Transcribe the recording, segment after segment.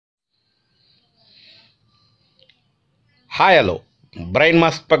Hi hello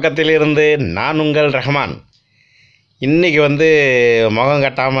பிரைன்மாஸ்க் பக்கத்திலிருந்து நான் உங்கள் ரஹ்மான். இன்றைக்கி முகம்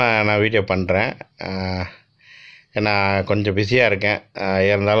கட்டாமல் நான் வீடியோ பண்ணுறேன். ஏன்னா கொஞ்சம் பிஸியாக இருக்கேன்.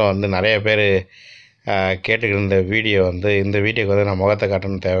 இருந்தாலும் நிறைய பேர் கேட்டுக்கிட்டு இருந்த வீடியோ இந்த வீடியோக்கு நான் முகத்தை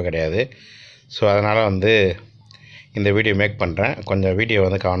காட்டணும்னு தேவை கிடையாது. ஸோ அதனால் இந்த வீடியோ மேக் பண்ணுறேன். கொஞ்சம் வீடியோ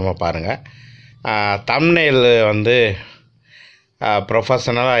கவனமாக பாருங்கள். தம்ப்நெயில்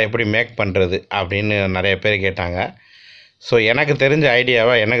ப்ரொஃபஷனலாக எப்படி மேக் பண்ணுறது அப்படின்னு நிறைய பேர் கேட்டாங்க. ஸோ எனக்கு தெரிஞ்ச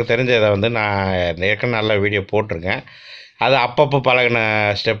ஐடியாவை எனக்கு தெரிஞ்சதை நான் ஏற்கனவே நல்ல வீடியோ போட்டிருக்கேன். அது அப்பப்போ பழகின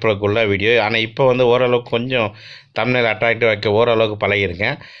ஸ்டெப்புக்குள்ள வீடியோ. ஆனால் இப்போ ஓரளவுக்கு கொஞ்சம் தம்ப்நெயில் அட்ராக்டிவ் வைக்க ஓரளவுக்கு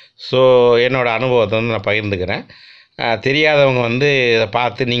பழகியிருக்கேன். ஸோ என்னோடய அனுபவத்தை நான் பகிர்ந்துக்கிறேன். தெரியாதவங்க இதை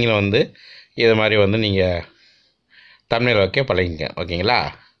பார்த்து நீங்களும் இது மாதிரி நீங்கள் தம்ப்நெயில் வைக்க பழகிங்க. ஓகேங்களா?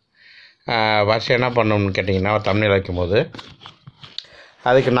 ஃபஸ்ட்டு என்ன பண்ணணும்னு கேட்டிங்கன்னா, தம்ப்நெயில் வைக்கும்போது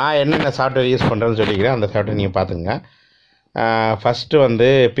அதுக்கு நான் என்னென்ன சாஃப்ட்வேர் யூஸ் பண்ணுறேன்னு சொல்லிக்கிறேன். அந்த சாஃப்ட்வேர் நீங்கள் பார்த்துங்க. ஃபஸ்ட்டு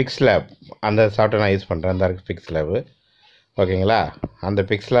பிக்ஸ்லேப் அந்த சாஃப்ட்வேர் நான் யூஸ் பண்ணுறேன். அந்த பிக்ஸ்லேபு. ஓகேங்களா? அந்த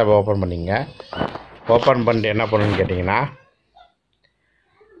பிக்ஸ்லேப் ஓப்பன் பண்ணிங்க. ஓப்பன் பண்ணிட்டு என்ன பண்ணணுன்னு கேட்டிங்கன்னா,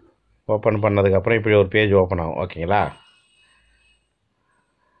 ஓப்பன் பண்ணதுக்கப்புறம் இப்படி ஒரு பேஜ் ஓப்பன் ஆகும். ஓகேங்களா?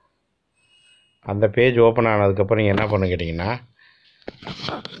 அந்த பேஜ் ஓப்பன் ஆனதுக்கப்புறம் நீங்கள் என்ன பண்ணு கேட்டிங்கன்னா,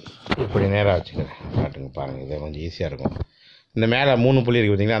 இப்படி நேராக வச்சுக்கிறேன். காட்டுங்க பாருங்கள். இது கொஞ்சம் ஈஸியாக இருக்கும். இந்த மேலே 3 புள்ளி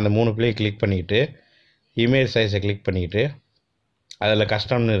இருக்குது பார்த்தீங்களா? அந்த 3 புள்ளியை கிளிக் பண்ணிக்கிட்டு இமேஜ் சைஸை கிளிக் பண்ணிக்கிட்டு அதில்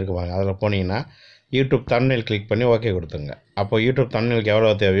கஸ்டம்னு இருக்கு பாருங்க. அதில் போனீங்கன்னா யூடியூப் தம்ப்நெயில் கிளிக் பண்ணி ஓகே கொடுத்துங்க. அப்போ யூடியூப் தம்ப்நெயிலுக்கு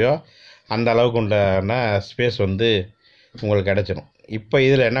எவ்வளோ தேவையோ அந்த அளவுக்கு உண்டான ஸ்பேஸ் உங்களுக்கு கிடச்சிடும். இப்போ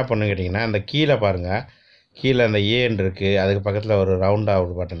இதில் என்ன பண்ணு கேட்டிங்கன்னா, இந்த கீழே பாருங்கள். கீழே அந்த ஏன்னு இருக்குது. அதுக்கு பக்கத்தில் ஒரு ரவுண்டாக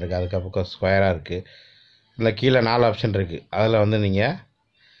ஒரு பட்டன் இருக்குது. அதுக்கப்புறம் ஸ்கொயராக இருக்குது. இல்லை கீழே 4 ஆப்ஷன் இருக்குது. அதில் நீங்கள்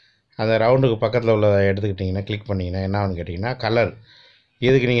அந்த ரவுண்டுக்கு பக்கத்தில் உள்ளதை எடுத்துக்கிட்டிங்கன்னா, கிளிக் பண்ணிங்கன்னா என்ன ஆகுன்னு கேட்டிங்கன்னா, கலர்.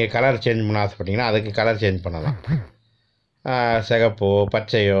 இதுக்கு நீங்கள் கலர் சேஞ்ச் பண்ண ஆசைப்பட்டீங்கன்னா அதுக்கு கலர் சேஞ்ச் பண்ணலாம். சிகப்போ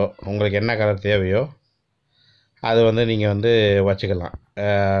பச்சையோ உங்களுக்கு என்ன கலர் தேவையோ அது நீங்கள் வச்சுக்கலாம்.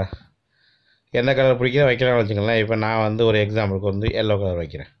 எந்த கலர் பிடிக்கிறதோ வைக்கலாம்னு வச்சுக்கலாம். இப்போ நான் ஒரு எக்ஸாம்பிளுக்கு எல்லோ கலர்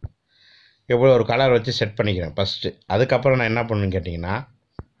வைக்கிறேன். எப்படி ஒரு கலர் வச்சு செட் பண்ணிக்கிறேன் ஃபஸ்ட்டு. அதுக்கப்புறம் நான் என்ன பண்ணுன்னு கேட்டிங்கன்னா,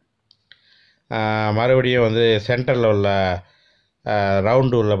 மறுபடியும் சென்டரில் உள்ள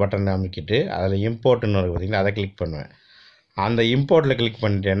ரவுண்டு உள்ள பட்டனை அமைக்கிட்டு அதில் இம்போர்ட்டுன்னு இருக்குது பார்த்திங்கன்னா, அதை கிளிக் பண்ணுவேன். அந்த இம்போர்ட்டில் கிளிக்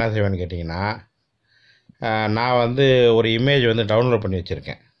பண்ணிவிட்டு என்ன செய்வேன்னு கேட்டிங்கன்னா, நான் ஒரு இமேஜ் டவுன்லோட் பண்ணி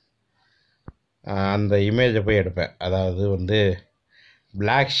வச்சுருக்கேன். அந்த இமேஜை போய் எடுப்பேன். அதாவது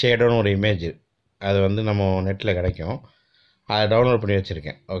பிளாக் ஷேடோன்னு ஒரு இமேஜ். அது நம்ம நெட்டில் கிடைக்கும். அதை டவுன்லோட் பண்ணி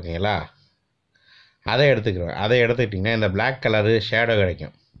வச்சுருக்கேன். ஓகேங்களா? அதை எடுத்துக்கிடுவேன். அதை எடுத்துக்கிட்டிங்கன்னா இந்த பிளாக் கலரு ஷேடோ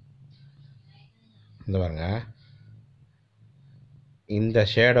கிடைக்கும். இந்த பாருங்க, இந்த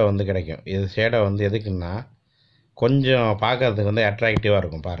ஷேடோ கிடைக்கும். இது ஷேடோ எதுக்குன்னா கொஞ்சம் பார்க்கறதுக்கு அட்ராக்டிவாக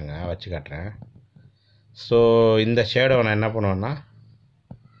இருக்கும். பாருங்கள், வச்சு காட்டுறேன். ஸோ இந்த ஷேடோவை நான் என்ன பண்ணுவேன்னா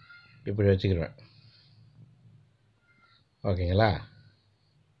இப்படி வச்சுக்கிடுவேன். ஓகேங்களா?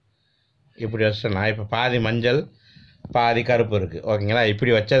 இப்படி வச்சுட்டேன்னா இப்போ பாதி மஞ்சள் பாதி கருப்பு இருக்குது. ஓகேங்களா?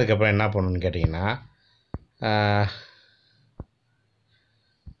 இப்படி வச்சதுக்கப்புறம் என்ன பண்ணணுன்னு கேட்டிங்கன்னா,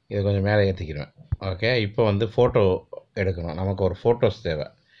 இதை கொஞ்சம் மேலே ஏற்றிக்கிடுவேன். ஓகே. இப்போ ஃபோட்டோ எடுக்கணும். நமக்கு ஒரு ஃபோட்டோஸ் தேவை.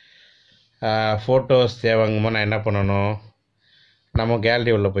 ஃபோட்டோஸ் தேவைங்கும்போது நான் என்ன பண்ணணும், நம்ம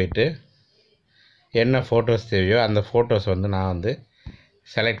கேலரி உள்ளே போயிட்டு என்ன ஃபோட்டோஸ் தேவையோ அந்த ஃபோட்டோஸ் நான்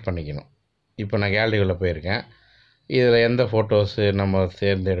செலக்ட் பண்ணிக்கணும். இப்போ நான் கேலரி உள்ளே போயிருக்கேன். இதில் எந்த ஃபோட்டோஸு நம்ம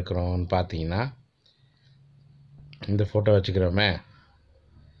தேர்ந்தெடுக்கிறோம்னு பார்த்தீங்கன்னா, இந்த ஃபோட்டோ வச்சுக்கிறோமே.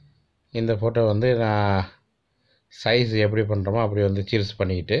 இந்த ஃபோட்டோ நான் சைஸ் எப்படி பண்ணுறோமோ அப்படி சீர்ஸ்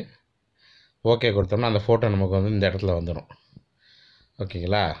பண்ணிக்கிட்டு ஓகே கொடுத்தோம்னா அந்த ஃபோட்டோ நமக்கு இந்த இடத்துல வந்துடும்.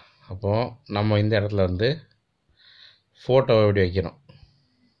 ஓகேங்களா? அப்போது நம்ம இந்த இடத்துல ஃபோட்டோவை எப்படி வைக்கணும்,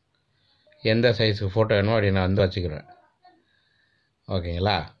 எந்த சைஸுக்கு ஃபோட்டோ வேணுமோ அப்படி நான் வச்சுக்கிறேன்.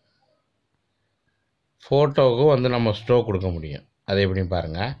 ஓகேங்களா? ஃபோட்டோவுக்கும் நம்ம ஸ்ட்ரோக் கொடுக்க முடியும். அது எப்படின்னு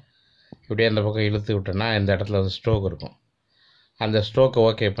பாருங்கள். இப்படியே அந்த பக்கம் இழுத்து விட்டோன்னா இந்த இடத்துல ஸ்ட்ரோக் இருக்கும். அந்த ஸ்ட்ரோக்கை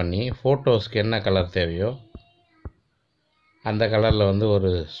ஓகே பண்ணி ஃபோட்டோஸ்க்கு என்ன கலர் தேவையோ அந்த கலரில்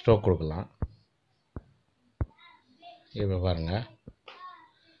ஒரு ஸ்ட்ரோக் கொடுக்கலாம். இப்போ பாருங்கள்,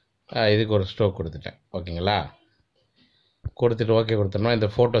 இதுக்கு ஒரு ஸ்ட்ரோக் கொடுத்துட்டேன். ஓகேங்களா? கொடுத்துட்டு ஓகே கொடுத்தோம்னா இந்த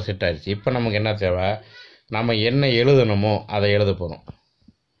ஃபோட்டோ செட் ஆகிடுச்சு. இப்போ நமக்கு என்ன தேவை, நம்ம என்ன எழுதணுமோ அதை எழுத போகிறோம்.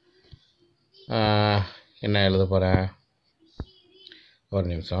 என்ன எழுத போகிறேன், ஒரு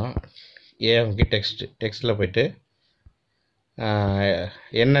நிமிஷம். ஏஎம்கி டெக்ஸ்ட்டில் போய்ட்டு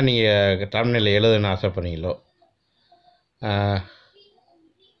என்ன நீங்கள் தம்ப்நெயில் எழுதுன்னு ஆசைப்படுறீங்களோ,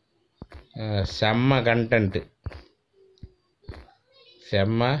 செம்ம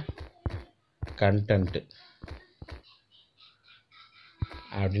கண்டென்ட்டு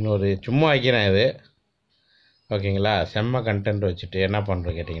அப்படின்னு ஒரு சும்மா வைக்கிறேன். இது ஓகேங்களா. செம்ம கண்டென்ட் வச்சுட்டு என்ன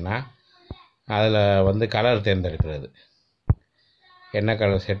பண்ணுறோம் கேட்டிங்கன்னா, அதில் வந்து கலர் தேர்ந்தெடுக்கிறது. என்ன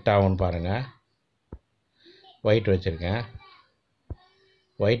கலர் செட் ஆகும்னு பாருங்கள். ஒயிட் வச்சுருக்கேன்.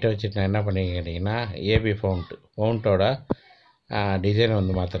 ஒயிட்டை வச்சுட்டு நான் என்ன பண்ணிங்க கேட்டிங்கன்னா, ஏபி ஃபவுண்ட்டோட டிசைனை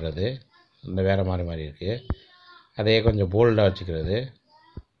வந்து மாற்றுறது. இந்த வேறு மாதிரி இருக்குது. அதையே கொஞ்சம் போல்டாக வச்சுக்கிறது.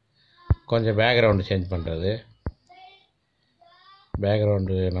 கொஞ்சம் பேக்ரவுண்டு சேஞ்ச் பண்ணுறது.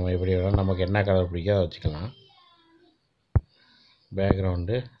 பேக்ரவுண்டு நம்ம எப்படி வேணாலும் நமக்கு என்ன கலர் பிடிக்கோ அதை வச்சுக்கலாம்.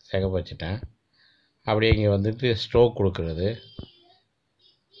 பேக்ரவுண்டு சிகப்பு வச்சுட்டேன். அப்படியே இங்கே வந்துட்டு ஸ்ட்ரோக் கொடுக்குறது.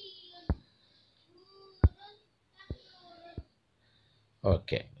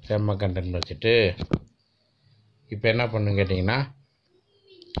 ஓகே, செம்ம கண்டென்ட் வச்சுட்டு இப்போ என்ன பண்ணுன்னு கேட்டிங்கன்னா,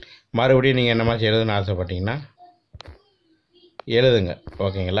 மறுபடியும் நீங்கள் என்ன மாதிரி எழுதுன்னு ஆசைப்பட்டீங்கன்னா எழுதுங்க.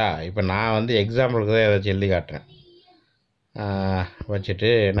 ஓகேங்களா. இப்போ நான் வந்து எக்ஸாம்பிளுக்கு தான் ஏதாச்சும் எழுதி காட்டுறேன். வச்சுட்டு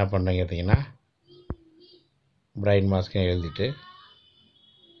என்ன பண்ணுறேன் கேட்டிங்கன்னா, பிரைன் மாஸ்க்கு எழுதிட்டு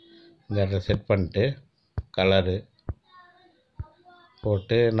இந்த இடத்துல செட் பண்ணிட்டு கலரு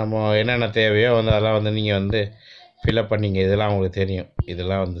போட்டு நம்ம என்னென்ன தேவையோ வந்து அதெல்லாம் வந்து நீங்கள் வந்து ஃபில்அப் பண்ணிங்க. இதெல்லாம் உங்களுக்கு தெரியும்.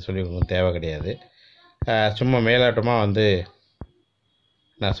 இதெல்லாம் வந்து சொல்லி உங்களுக்கு தேவை கிடையாது. சும்மா மேலாட்டமாக வந்து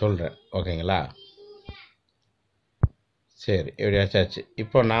நான் சொல்கிறேன். ஓகேங்களா. சரி, எப்படியாச்சாச்சு.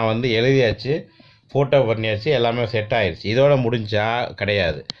 இப்போ நான் வந்து எழுதியாச்சு, ஃபோட்டோ பண்ணியாச்சு, எல்லாமே செட் ஆகிடுச்சு. இதோட முடிஞ்சா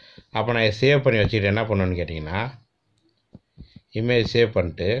கிடையாது. அப்போ நான் சேவ் பண்ணி வச்சுக்கிட்டு என்ன பண்ணுவேன்னு கேட்டிங்கன்னா, இமேஜ் சேவ்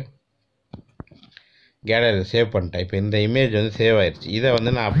பண்ணிட்டு கேலரியில் சேவ் பண்ணிட்டேன். இப்போ இந்த இமேஜ் வந்து சேவ் ஆயிடுச்சு. இதை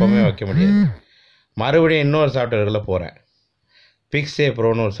வந்து நான் அப்போவுமே வைக்க முடியாது. மறுபடியும் இன்னொரு சாஃப்ட்வேர்க்குள்ளே போகிறேன். பிக்ஸே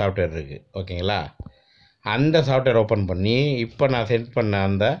ப்ரோன்னு ஒரு சாஃப்ட்வேர் இருக்குது. ஓகேங்களா. அந்த சாஃப்ட்வேர் ஓப்பன் பண்ணி இப்போ நான் செட் பண்ண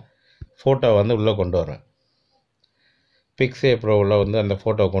அந்த ஃபோட்டோ வந்து உள்ளே கொண்டு வரேன். பிக்ஸே ப்ரோவில் வந்து அந்த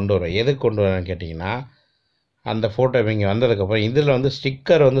ஃபோட்டோ கொண்டு வரேன். எதுக்கு கொண்டு வரேன்னு கேட்டிங்கன்னா, அந்த ஃபோட்டோ இங்கே வந்ததுக்கப்புறம் இதில் வந்து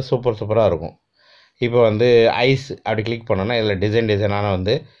ஸ்டிக்கர் வந்து சூப்பராக இருக்கும். இப்போ வந்து ஐஸ் அப்படி கிளிக் பண்ணோன்னா இதில் டிசைனான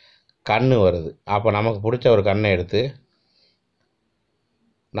வந்து கண் வருது. அப்போ நமக்கு பிடிச்ச ஒரு கண்ணை எடுத்து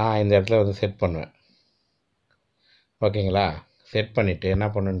நான் இந்த இடத்துல வந்து செட் பண்ணுவேன். ஓகேங்களா. செட் பண்ணிவிட்டு என்ன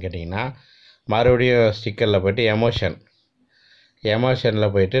பண்ணுன்னு கேட்டிங்கன்னா, மறுபடியும் ஸ்டிக்கரில் போய்ட்டு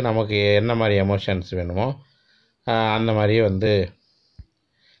எமோஷனில் போய்ட்டு நமக்கு என்ன மாதிரி எமோஷன்ஸ் வேணுமோ அந்த மாதிரி வந்து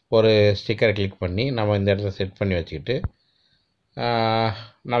ஒரு ஸ்டிக்கரை கிளிக் பண்ணி நம்ம இந்த இடத்துல செட் பண்ணி வச்சுக்கிட்டு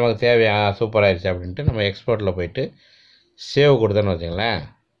நமக்கு சூப்பராகிடுச்சு அப்படின்ட்டு நம்ம எக்ஸ்போர்ட்டில் போய்ட்டு சேவ் கொடுத்தோன்னு வச்சுங்களேன்,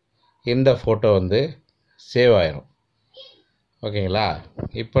 இந்த ஃபோட்டோ வந்து சேவ் ஆயிரும். ஓகேங்களா.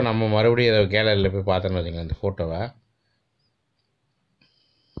 இப்போ நம்ம மறுபடியும் இதை கேலரியில் போய் பார்த்தோன்னு வச்சுங்களேன், இந்த ஃபோட்டோவை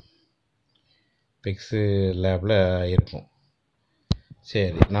பிக்ஸு லேபில் இருக்கும்.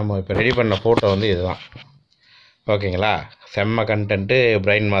 சரி, நம்ம இப்போ ரெடி பண்ண ஃபோட்டோ வந்து இதுதான். ஓகேங்களா. செம்ம கண்டென்ட்டு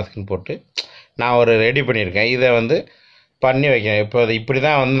பிரைன் மாஸ்க்குன்னு போட்டு நான் ஒரு ரெடி பண்ணியிருக்கேன். இதை வந்து பண்ணி வைக்கிறேன். இப்போ இப்படி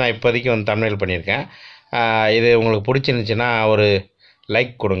தான் வந்து நான் இப்போதைக்கு வந்து தம்ப்நெயில் பண்ணியிருக்கேன். இது உங்களுக்கு பிடிச்சிருந்துச்சின்னா ஒரு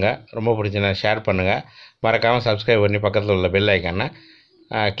லைக் கொடுங்க. ரொம்ப பிடிச்சிருந்தா ஷேர் பண்ணுங்கள். மறக்காமல் சப்ஸ்கிரைப் பண்ணி பக்கத்தில் உள்ள பெல் ஐக்கானை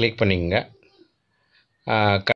கிளிக் பண்ணிக்கோங்க.